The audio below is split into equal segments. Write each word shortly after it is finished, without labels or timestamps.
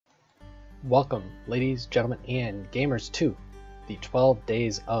Welcome, ladies, gentlemen, and gamers to the 12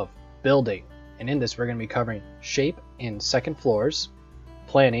 Days of Building. And in this, we're going to be covering shape and second floors,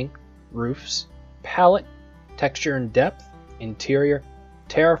 planning, roofs, palette, texture and depth, interior,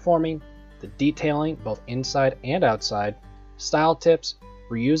 terraforming, the detailing, both inside and outside, style tips,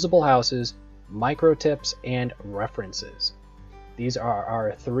 reusable houses, micro tips, and references. These are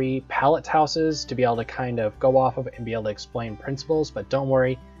our 3 palette houses to be able to kind of go off of and be able to explain principles, but don't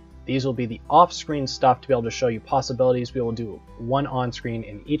worry. These will be the off-screen stuff to be able to show you possibilities. We will do one on-screen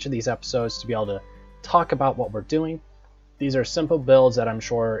in each of these episodes to be able to talk about what we're doing. These are simple builds that I'm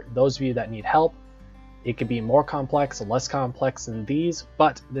sure those of you that need help, it could be more complex or less complex than these,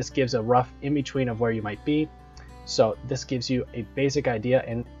 but this gives a rough in-between of where you might be. So this gives you a basic idea,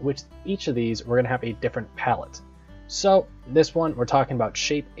 and with each of these, we're going to have a different palette. So this one, we're talking about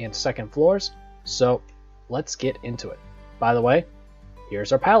shape and second floors. So let's get into it. By the way,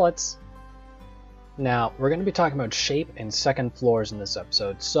 here's our palettes. Now, we're going to be talking about shape and second floors in this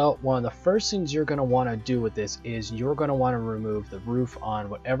episode. So one of the first things you're going to want to do with this is you're going to want to remove the roof on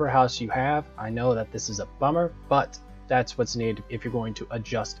whatever house you have. I know that this is a bummer, but that's what's needed if you're going to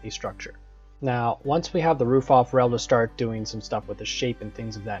adjust a structure. Now, once we have the roof off, we're able to start doing some stuff with the shape and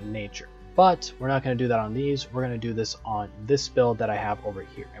things of that nature. But we're not going to do that on these. We're going to do this on this build that I have over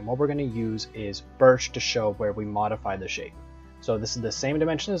here. And what we're going to use is birch to show where we modify the shape. So this is the same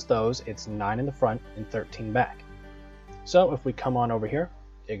dimension as those. It's 9 in the front and 13 back. So if we come on over here,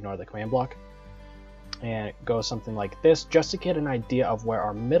 ignore the command block, and go something like this, just to get an idea of where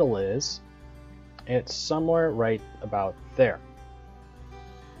our middle is, it's somewhere right about there.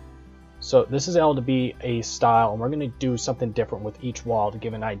 So this is able to be a style, and we're going to do something different with each wall to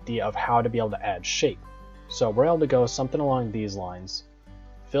give an idea of how to be able to add shape. So we're able to go something along these lines,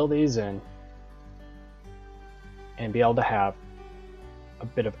 fill these in, and be able to have a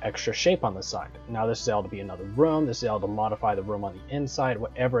bit of extra shape on the side. Now this is able to be another room, this is able to modify the room on the inside,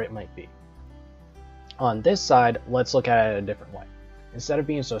 whatever it might be. On this side, let's look at it a different way. Instead of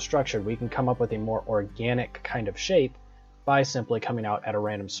being so structured, we can come up with a more organic kind of shape by simply coming out at a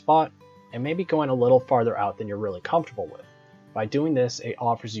random spot and maybe going a little farther out than you're really comfortable with. By doing this, it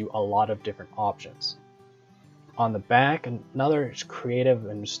offers you a lot of different options. On the back, another creative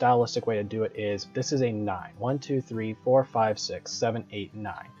and stylistic way to do it is, this is a 9. 1, 2, 3, 4, 5, 6, 7, 8,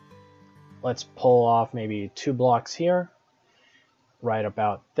 9. Let's pull off maybe 2 blocks here, right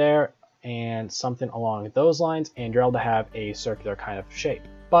about there, and something along those lines, and you're able to have a circular kind of shape.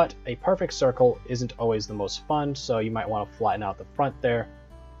 But a perfect circle isn't always the most fun, so you might want to flatten out the front there,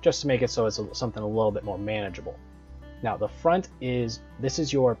 just to make it so it's something a little bit more manageable. Now the front this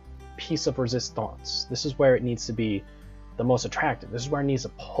is your piece of resistance. This is where it needs to be the most attractive. This is where it needs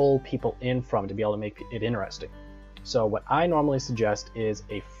to pull people in from to be able to make it interesting. So what I normally suggest is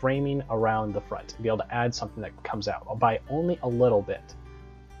a framing around the front, to be able to add something that comes out by only a little bit.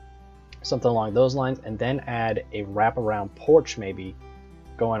 Something along those lines, and then add a wraparound porch maybe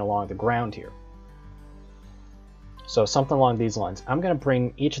going along the ground here. So something along these lines. I'm going to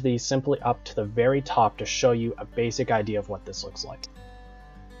bring each of these simply up to the very top to show you a basic idea of what this looks like.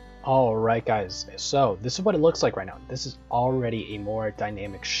 Alright guys, so this is what it looks like right now. This is already a more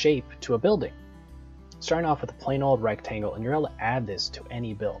dynamic shape to a building. Starting off with a plain old rectangle, and you're able to add this to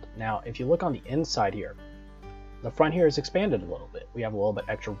any build. Now if you look on the inside here, the front here is expanded a little bit. We have a little bit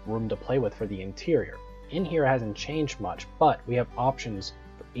extra room to play with for the interior. In here it hasn't changed much, but we have options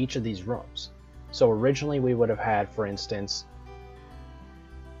for each of these rooms. So originally we would have had, for instance,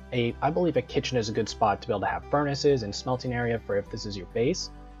 I believe a kitchen is a good spot to be able to have furnaces and smelting area for if this is your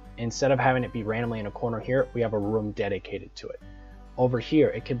base. Instead of having it be randomly in a corner here, we have a room dedicated to it. Over here,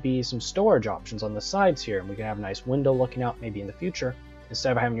 it could be some storage options on the sides here, and we can have a nice window looking out maybe in the future,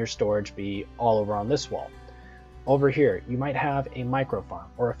 instead of having your storage be all over on this wall. Over here, you might have a micro farm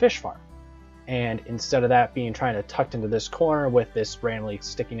or a fish farm. And instead of that being trying to tucked into this corner with this randomly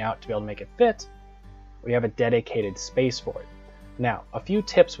sticking out to be able to make it fit, we have a dedicated space for it. Now, a few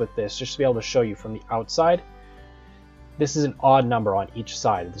tips with this, just to be able to show you from the outside. This is an odd number on each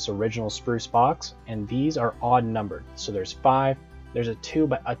side of this original spruce box, and these are odd numbered. So there's 5, there's a 2,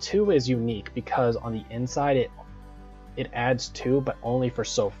 but a 2 is unique because on the inside it adds 2, but only for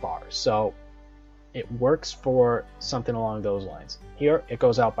so far. So it works for something along those lines. Here it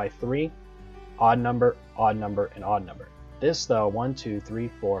goes out by 3, odd number, and odd number. This though, 1, 2, 3,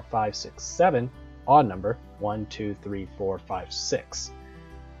 4, 5, 6, 7, odd number, 1, 2, 3, 4, 5, 6.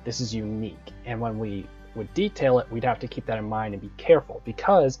 This is unique, and when we would detail it, we'd have to keep that in mind and be careful,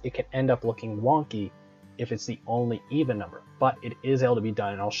 because it can end up looking wonky if it's the only even number. But it is able to be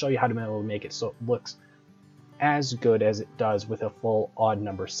done, and I'll show you how to be able to make it so it looks as good as it does with a full odd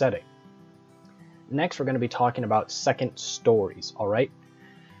number setting. next we're going to be talking about second stories, all right?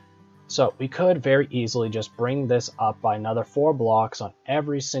 So we could very easily just bring this up by another 4 blocks on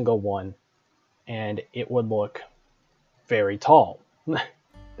every single one, and it would look very tall.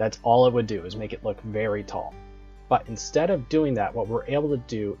 That's all it would do, is make it look very tall. But instead of doing that, what we're able to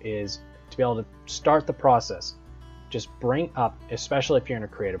do is to be able to start the process, just bring up, especially if you're in a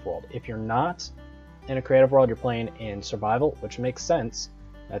creative world. If you're not in a creative world, you're playing in survival, which makes sense,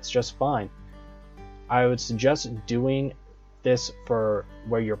 that's just fine. I would suggest doing this for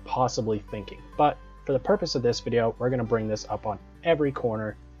where you're possibly thinking. But for the purpose of this video, we're going to bring this up on every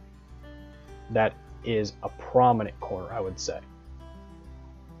corner that is a prominent corner, I would say.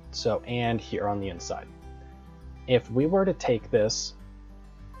 So, and here on the inside. If we were to take this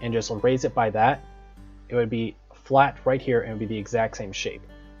and just raise it by that, it would be flat right here and it would be the exact same shape.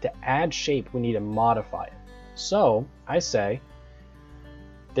 To add shape, we need to modify it. So I say,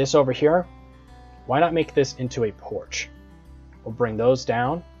 this over here, why not make this into a porch? We'll bring those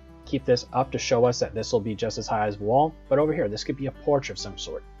down, keep this up to show us that this will be just as high as the wall, but over here, this could be a porch of some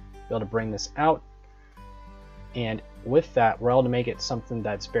sort. Be able to bring this out, and with that, we're able to make it something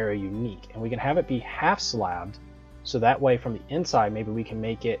that's very unique, and we can have it be half slabbed, so that way from the inside, maybe we can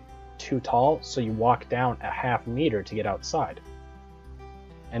make it too tall, so you walk down a ½ meter to get outside.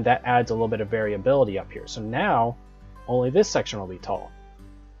 And that adds a little bit of variability up here. So now, only this section will be tall.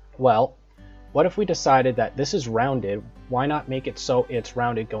 Well, what if we decided that this is rounded? Why not make it so it's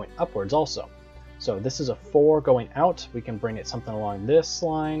rounded going upwards also? So this is a 4 going out. We can bring it something along this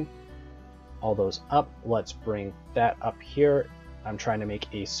line. All those up. Let's bring that up here. I'm trying to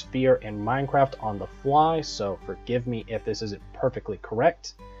make a sphere in Minecraft on the fly, so forgive me if this isn't perfectly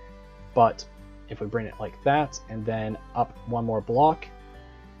correct. But if we bring it like that, and then up 1 more block,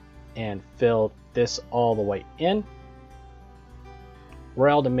 and fill this all the way in, we're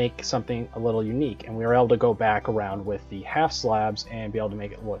able to make something a little unique, and we were able to go back around with the half slabs and be able to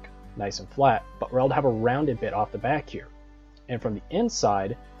make it look nice and flat, but we're able to have a rounded bit off the back here. And from the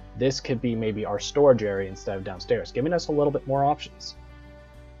inside, this could be maybe our storage area instead of downstairs, giving us a little bit more options.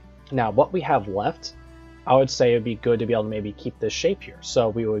 Now, what we have left, I would say it would be good to be able to maybe keep this shape here. So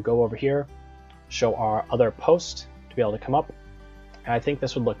we would go over here, show our other post to be able to come up, and I think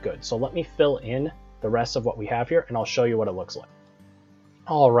this would look good. So let me fill in the rest of what we have here, and I'll show you what it looks like.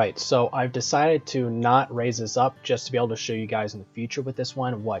 Alright, so I've decided to not raise this up just to be able to show you guys in the future with this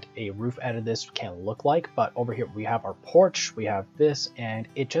one what a roof out of this can look like. But over here we have our porch, we have this, and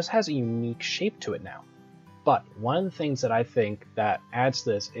it just has a unique shape to it now. But one of the things that I think that adds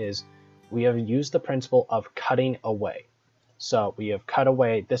to this is we have used the principle of cutting away. So we have cut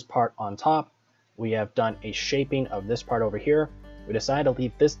away this part on top, we have done a shaping of this part over here, we decided to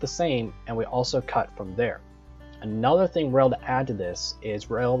leave this the same, and we also cut from there. Another thing we're able to add to this is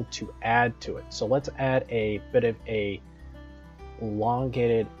we're able to add to it. So let's add a bit of a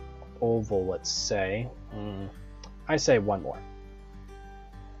elongated oval, let's say. I say 1 more.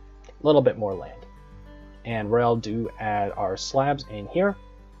 A little bit more land. And we're able to add our slabs in here.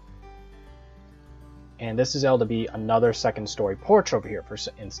 And this is able to be another 2nd story porch over here, for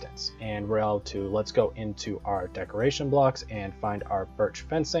instance. And we're able to, let's go into our decoration blocks and find our birch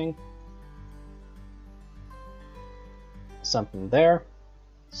fencing. Something there,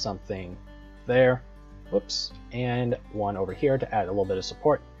 something there, whoops, and 1 over here to add a little bit of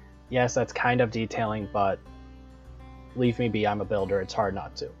support. Yes, that's kind of detailing, but leave me be, I'm a builder, it's hard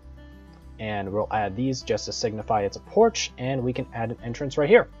not to. And we'll add these just to signify it's a porch, and we can add an entrance right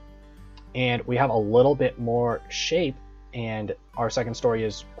here. And we have a little bit more shape, and our 2nd story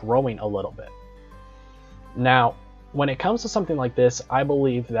is growing a little bit. Now, when it comes to something like this, I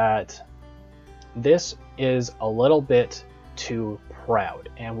believe that this is a little bit too proud,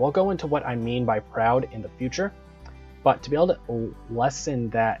 and we'll go into what I mean by proud in the future. But to be able to lessen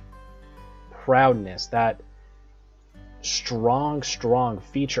that proudness, that strong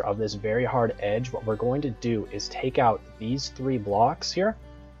feature of this very hard edge, what we're going to do is take out these 3 blocks here,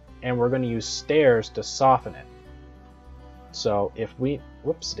 and we're going to use stairs to soften it. So if we,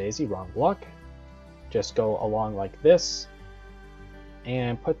 whoops daisy, wrong block, just go along like this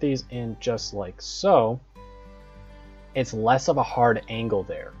and put these in just like so, it's less of a hard angle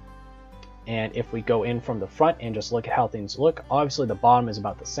there. And if we go in from the front and just look at how things look, obviously the bottom is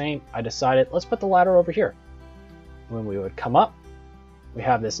about the same. I decided let's put the ladder over here. When we would come up, we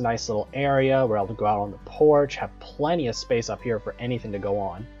have this nice little area. We're able to go out on the porch, have plenty of space up here for anything to go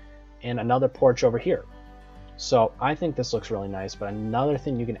on, and another porch over here. So I think this looks really nice, but another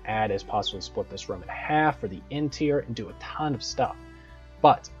thing you can add is possibly split this room in half for the interior and do a ton of stuff.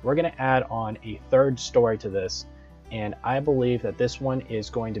 But we're going to add on a 3rd story to this, and I believe that this one is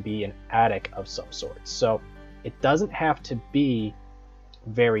going to be an attic of some sort. So it doesn't have to be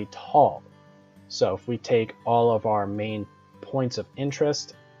very tall. So if we take all of our main points of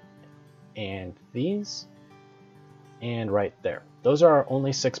interest and these, and right there, those are our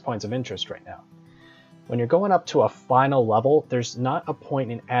only 6 points of interest right now. When you're going up to a final level, there's not a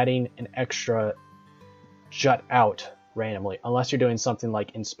point in adding an extra jut out randomly, unless you're doing something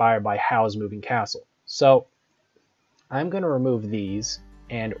like inspired by Howl's Moving Castle. So I'm going to remove these,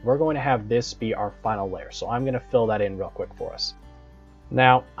 and we're going to have this be our final layer. So I'm going to fill that in real quick for us.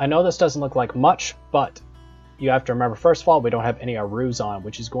 Now, I know this doesn't look like much, but you have to remember, first of all, we don't have any roofs on,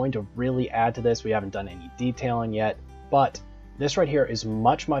 which is going to really add to this. We haven't done any detailing yet, but this right here is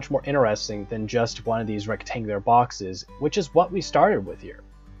much more interesting than just one of these rectangular boxes, which is what we started with here.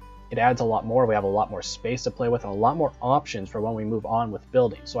 It adds a lot more. We have a lot more space to play with and a lot more options for when we move on with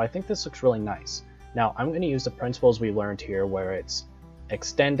building. So I think this looks really nice. Now I'm going to use the principles we learned here, where it's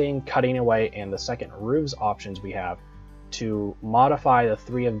extending, cutting away, and the second roofs options we have, to modify the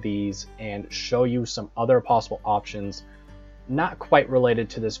 3 of these and show you some other possible options, not quite related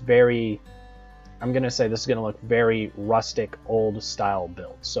to this very, I'm going to say this is going to look very rustic, old style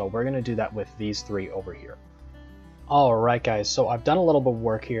build. So we're going to do that with these 3 over here. Alright guys, so I've done a little bit of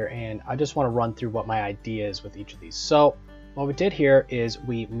work here, and I just want to run through what my idea is with each of these. So what we did here is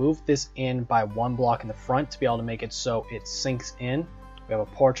we moved this in by 1 block in the front to be able to make it so it sinks in. We have a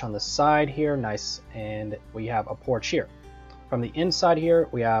porch on the side here, nice, and we have a porch here. From the inside here,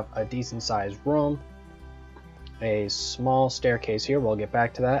 we have a decent sized room, a small staircase here, we'll get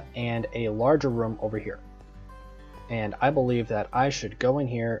back to that, and a larger room over here. And I believe that I should go in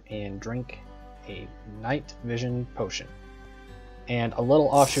here and drink a night vision potion. And a little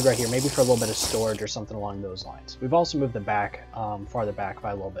offshoot right here, maybe for a little bit of storage or something along those lines. We've also moved the back, farther back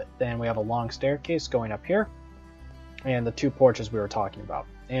by a little bit. Then we have a long staircase going up here, and the 2 porches we were talking about.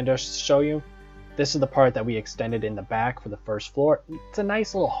 And just to show you, this is the part that we extended in the back for the first floor. It's a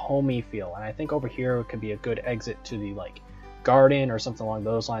nice little homey feel, and I think over here it could be a good exit to the garden or something along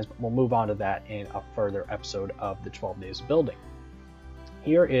those lines, but we'll move on to that in a further episode of the 12 Days of Building.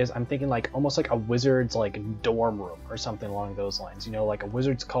 Here is, I'm thinking almost like a wizard's dorm room or something along those lines, you know, like a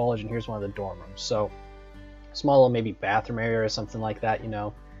wizard's college, and here's one of the dorm rooms. So small little maybe bathroom area or something like that, you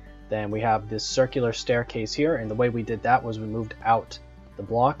know. Then we have this circular staircase here, and the way we did that was we moved out the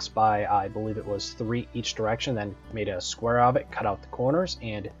blocks by, I believe it was 3 each direction, then made a square of it, cut out the corners,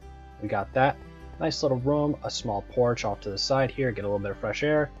 and we got that. Nice little room, a small porch off to the side here, get a little bit of fresh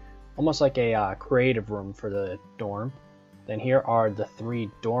air, almost like a creative room for the dorm. Then here are the 3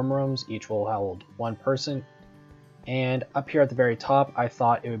 dorm rooms, each will hold 1 person. And up here at the very top, I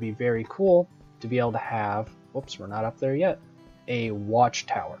thought it would be very cool to be able to have, whoops, we're not up there yet, a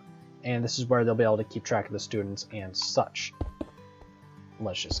watchtower. And this is where they'll be able to keep track of the students and such.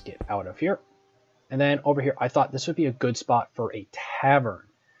 Let's just get out of here. And then over here, I thought this would be a good spot for a tavern.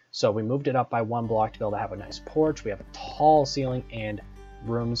 So we moved it up by 1 block to be able to have a nice porch. We have a tall ceiling and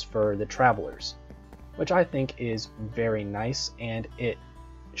rooms for the travelers, which I think is very nice. And it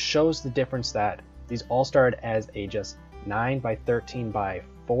shows the difference that these all started as a just 9 by 13 by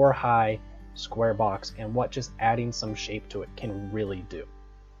 4 high square box, and what just adding some shape to it can really do.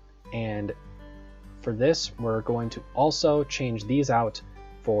 And for this, we're going to also change these out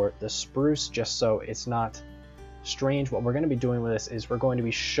for the spruce, just so it's not strange. What we're going to be doing with this is we're going to be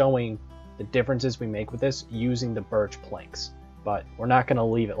showing the differences we make with this using the birch planks, but we're not going to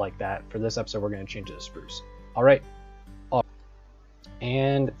leave it like that. For this episode, we're going to change it to spruce. All right.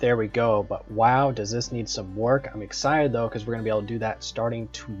 And there we go. But wow, does this need some work? I'm excited though, because we're going to be able to do that starting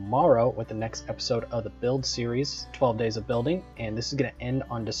tomorrow with the next episode of the build series, 12 Days of Building, and this is going to end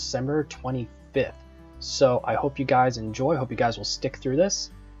on December 25th. So I hope you guys enjoy, hope you guys will stick through this,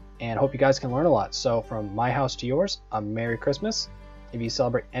 and hope you guys can learn a lot. So from my house to yours, a Merry Christmas. If you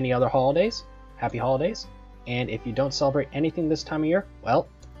celebrate any other holidays, happy holidays. And if you don't celebrate anything this time of year, well,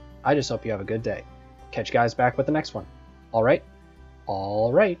 I just hope you have a good day. Catch you guys back with the next one. All right.